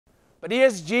But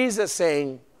here's Jesus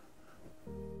saying,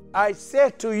 I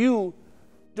say to you,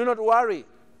 do not worry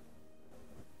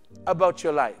about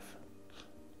your life.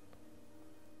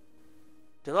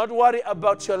 Do not worry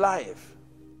about your life.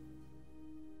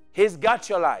 He's got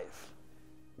your life.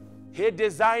 He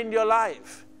designed your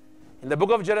life. In the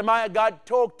book of Jeremiah, God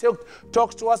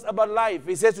talks to us about life.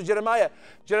 He says to Jeremiah,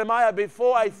 Jeremiah,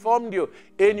 before I formed you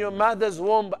in your mother's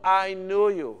womb, I knew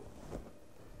you.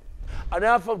 I'll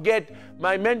never forget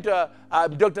my mentor,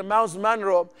 Dr. Myles.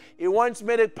 He once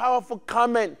made a powerful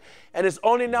comment, and it's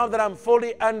only now that I'm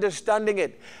fully understanding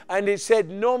it. And he said,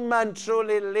 no man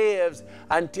truly lives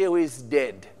until he's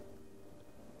dead.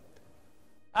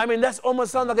 I mean, that's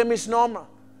almost sounds like a misnomer.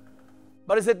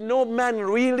 But he said, no man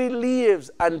really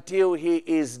lives until he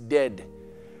is dead.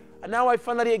 And now I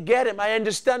finally get him. I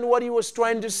understand what he was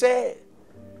trying to say.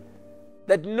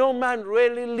 That no man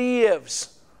really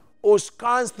lives who's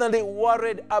constantly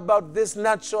worried about this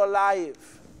natural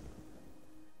life.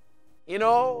 You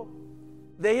know,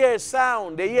 they hear a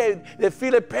sound, they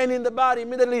feel a pain in the body,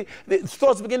 immediately the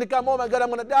thoughts begin to come, oh my God, I'm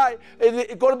going to die.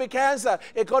 It could be cancer,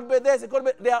 it could be this, it could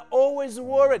be... They are always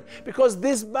worried because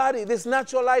this body, this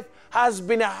natural life has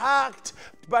been hacked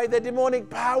by the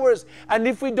demonic powers. And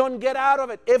if we don't get out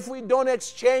of it, if we don't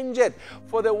exchange it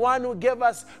for the one who gave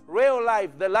us real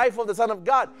life, the life of the Son of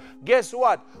God, guess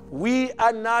what? We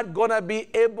are not going to be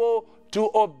able to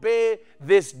obey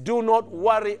this do not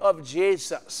worry of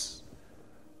Jesus.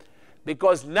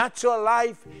 Because natural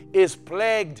life is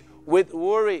plagued with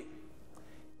worry.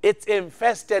 It's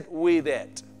infested with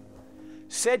it.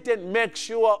 Satan makes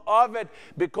sure of it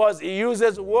because he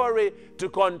uses worry to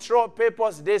control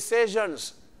people's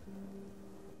decisions.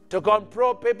 To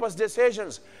control people's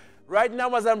decisions. Right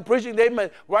now as I'm preaching, there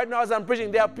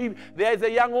are people, there is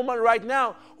a young woman right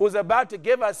now who's about to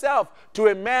give herself to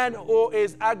a man who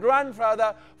is a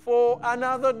grandfather for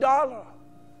another $1.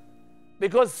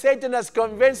 Because Satan has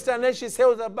convinced her, unless she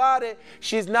sells her body,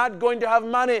 she's not going to have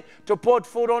money to put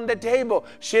food on the table.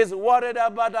 She's worried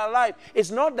about her life. It's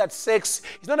not that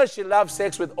she loves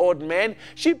sex with old men.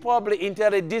 She probably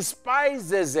entirely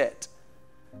despises it.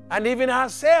 And even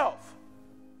herself.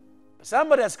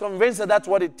 Somebody has convinced her that's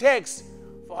what it takes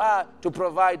for her to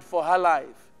provide for her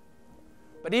life.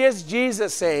 But here's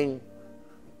Jesus saying,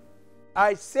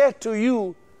 I say to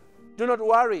you, do not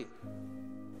worry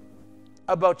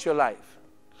about your life.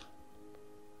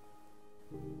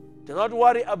 Do not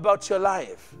worry about your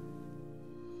life.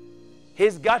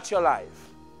 He's got your life.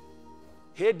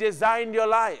 He designed your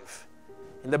life.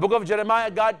 In the book of Jeremiah,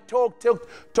 God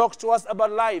talks to us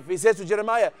about life. He says to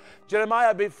Jeremiah,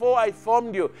 Jeremiah, before I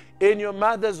formed you in your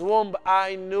mother's womb,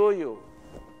 I knew you.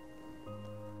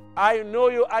 I knew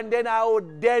you, and then I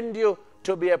ordained you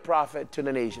to be a prophet to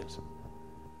the nations.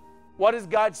 What is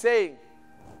God saying?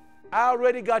 I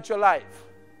already got your life.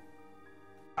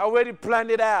 I already planned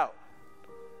it out.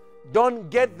 Don't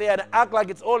get there and act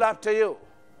like it's all up to you.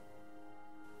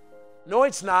 No,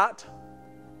 it's not.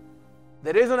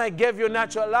 The reason I gave you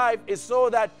natural life is so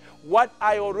that what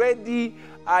I had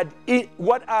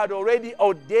already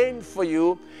ordained for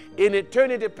you in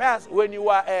eternity past, when you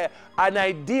were an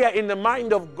idea in the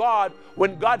mind of God,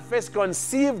 when God first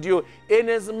conceived you in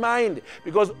his mind.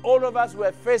 Because all of us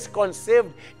were first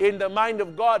conceived in the mind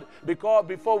of God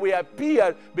before we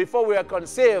appeared, before we were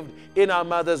conceived in our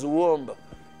mother's womb.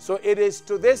 So it is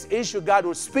to this issue God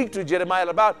will speak to Jeremiah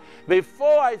about.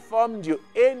 Before I formed you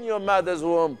in your mother's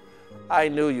womb, I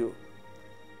knew you.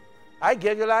 I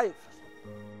gave you life.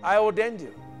 I ordained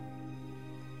you.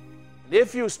 And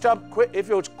if you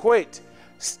quit,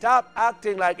 stop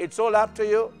acting like it's all up to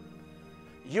you,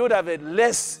 you would have a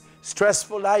less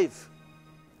stressful life.